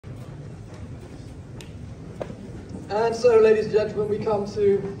And so, ladies and gentlemen, we come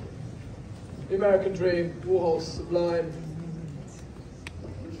to the American Dream, Warhol's sublime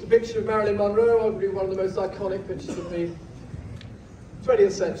depiction of Marilyn Monroe, arguably one of the most iconic pictures of the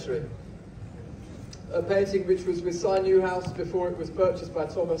 20th century. A painting which was with Cy Newhouse before it was purchased by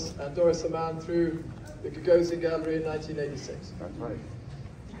Thomas and Doris Amann through the Gagosian Gallery in 1986. That's right.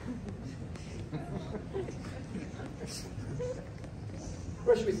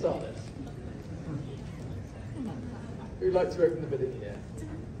 Where should we start then? Who'd like to open the bidding here?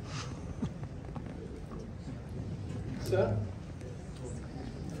 Sir?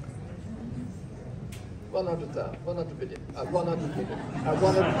 100,000, 100 million, 100 million,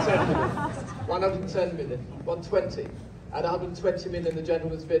 110 million, 110 million, 120, at 120 million the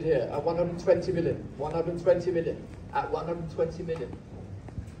gentleman's bid here, at 120 million, 120 million, at 120 million,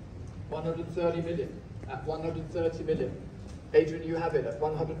 130 million, at 130 million. Adrian, you have it at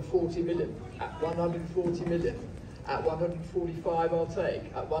 140 million, at 140 million, at 145 I'll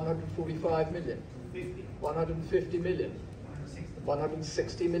take, at 145 million, 150 million,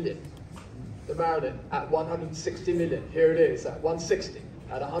 160 million. The Marilyn at 160 million, here it is, at 160,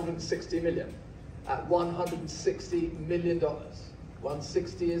 at 160 million, at $160 million.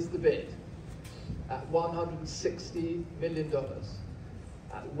 160 is the bid, at $160 million,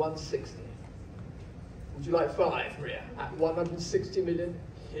 at 160. Would you like 5, Maria? At 160 million,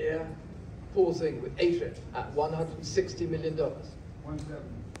 here, pausing with Adrian, at $160 million.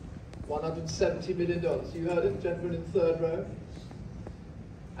 170 million. You heard it, gentlemen in the third row.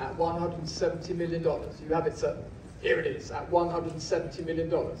 At $170 million. You have it, sir. Here it is, at $170 million.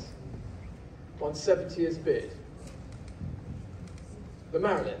 170 is bid. The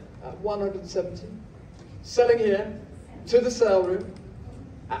Marilyn, at 170. Selling here, to the sale room,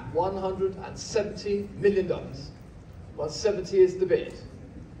 at $170 million. 170 is the bid.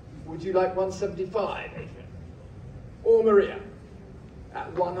 Would you like 175, Adrian? Or Maria?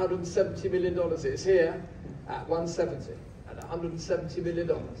 At $170 million is here, at 170. At $170 million.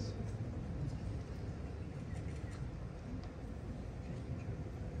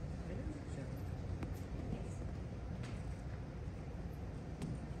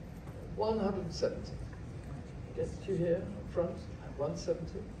 $170. Gets you here up front at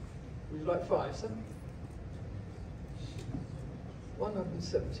 170. Would you like 5, sir?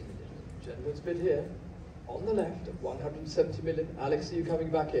 170 million. Gentleman's bid here on the left at 170 million. Alex, are you coming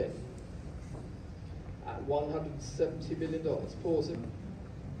back in? At $170 million. Pause him.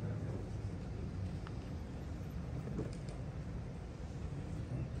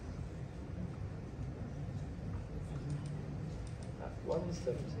 At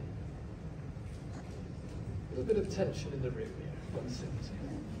 170. A little bit of tension in the room here. 170.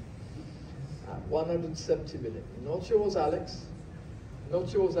 At 170 million. Not yours, Alex.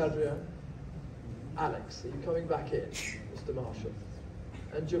 Not yours, Adrian. Alex, are you coming back in? Mr. Marshall.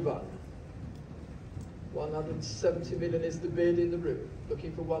 And Giovanni. 170 million is the bid in the room,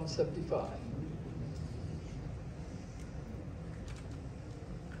 looking for 175.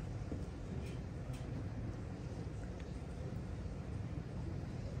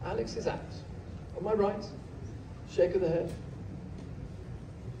 Alex is out. On my right, shake of the head.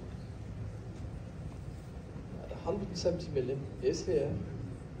 At 170 million is here.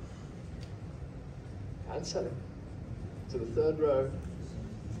 And selling. To the third row.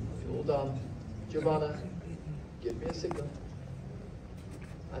 All done. Giovanna, give me a signal.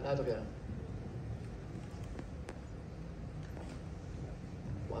 And Adrien.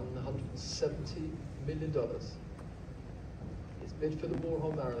 $170 million is bid for the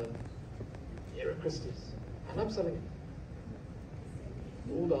Warhol Marilyn here at Christie's. And I'm selling it.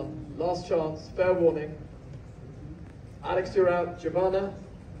 All done. Last chance, fair warning. Alex, you're out. Giovanna,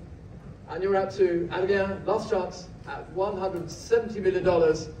 and you're out too. Adrien, last chance at $170 million.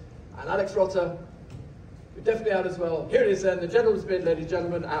 And Alex Rotter, you're definitely out as well. Here it is then, the gentleman's bid, ladies and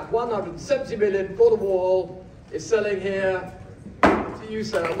gentlemen, at 170 million for the Warhol is selling here to you,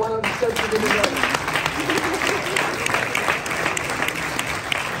 sir, $170 million.